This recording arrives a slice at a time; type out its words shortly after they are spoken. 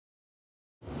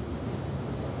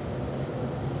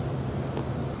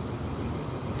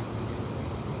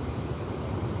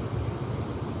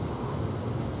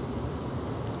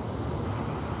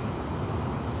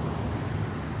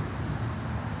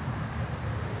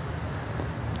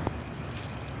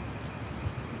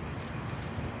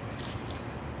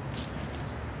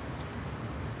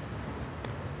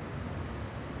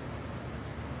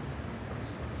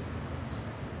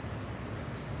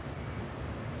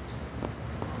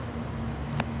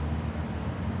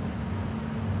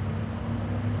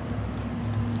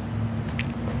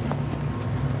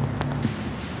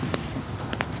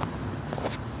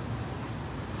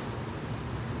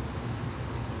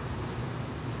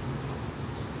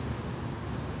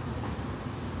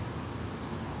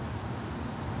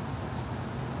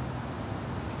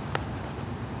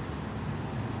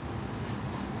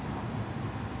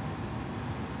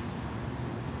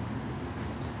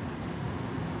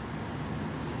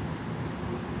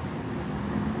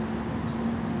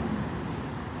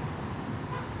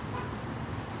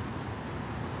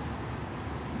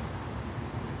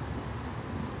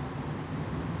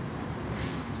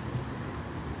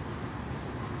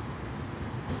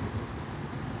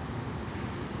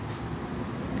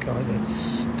God, that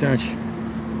stench.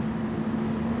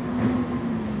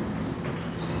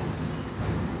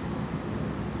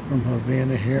 From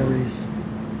Havana Harry's.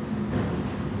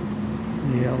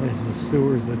 The alleys, the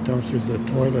sewers, the dumpsters, the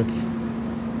toilets.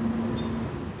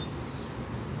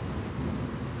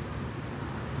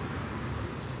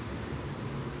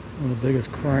 One of the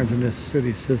biggest crimes in this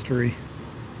city's history.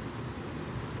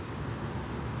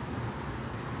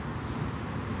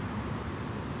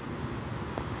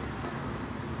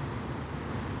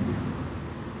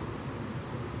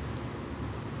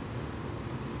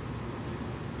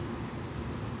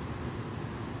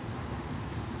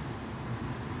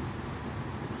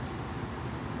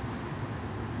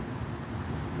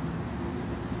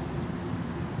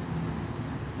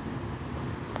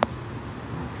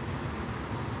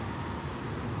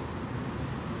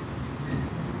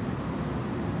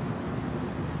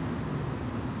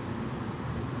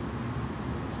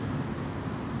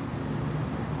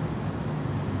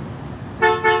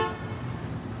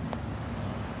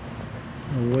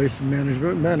 Waste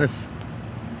management menace.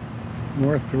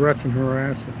 More threats and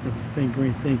harassment from Think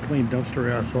Green, Think Clean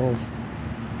dumpster assholes.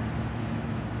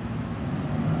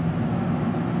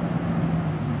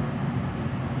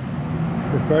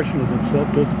 Professionalism,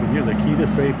 self-discipline, you're the key to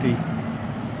safety.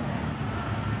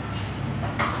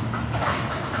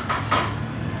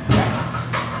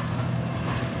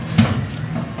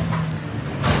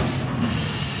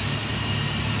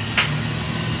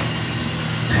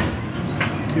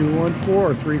 Two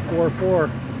 1-4-3-4-4.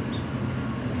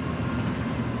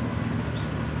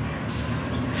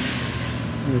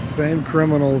 The same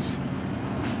criminals.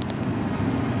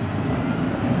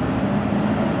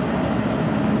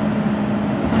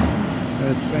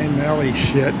 That same alley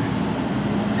shit.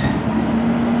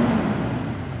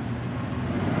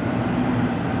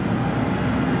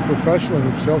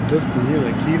 Professionalism, self-discipline, you're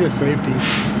the key to safety.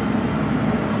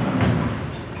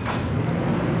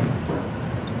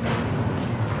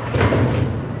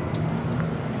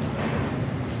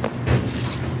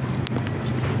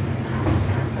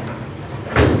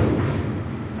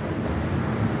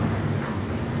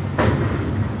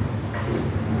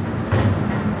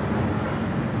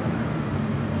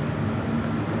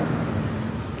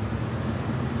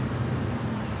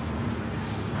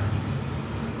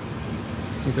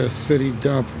 With a city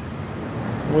dump,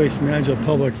 waste management,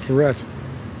 public threat,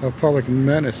 a public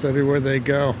menace everywhere they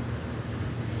go.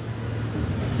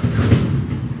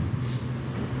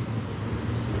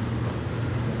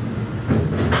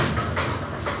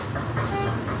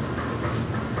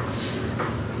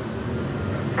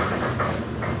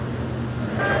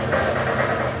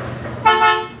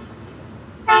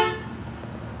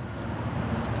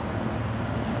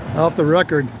 Off the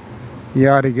record, you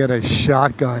ought to get a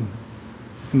shotgun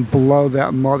and blow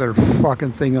that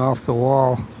motherfucking thing off the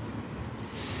wall.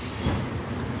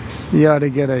 You ought to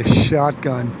get a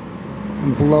shotgun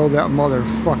and blow that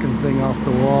motherfucking thing off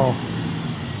the wall.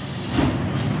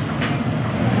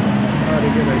 You ought to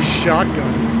get a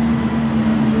shotgun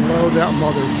and blow that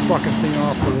motherfucking thing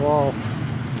off the wall.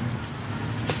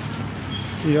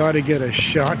 You ought to get a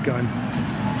shotgun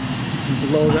and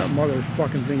blow that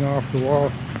motherfucking thing off the wall.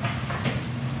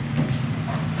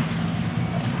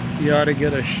 You ought to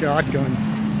get a shotgun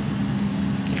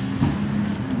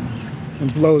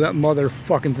and blow that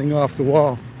motherfucking thing off the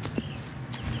wall.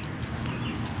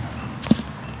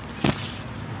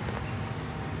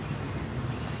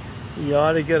 You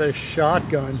ought to get a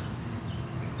shotgun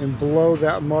and blow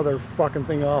that motherfucking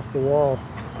thing off the wall.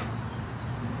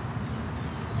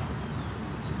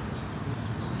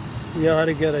 You ought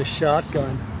to get a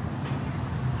shotgun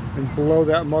and blow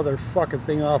that motherfucking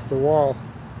thing off the wall.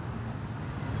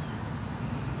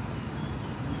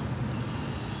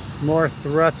 More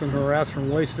threats and harassment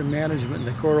from waste management in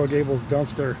the Coral Gables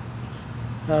dumpster.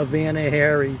 Havana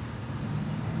Harry's.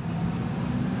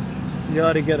 You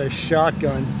ought to get a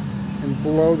shotgun and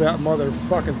blow that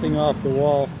motherfucking thing off the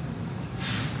wall.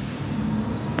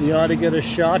 You ought to get a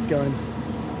shotgun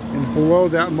and blow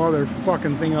that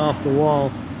motherfucking thing off the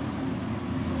wall.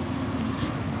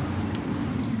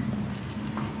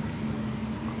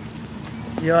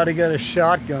 You ought to get a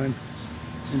shotgun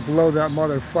and blow that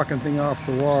motherfucking thing off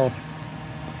the wall.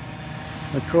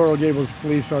 The Coral Gables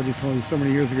police sergeant told me so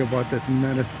many years ago about this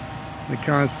menace, the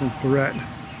constant threat,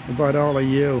 about all of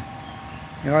you.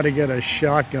 You ought to get a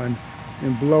shotgun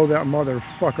and blow that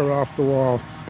motherfucker off the wall.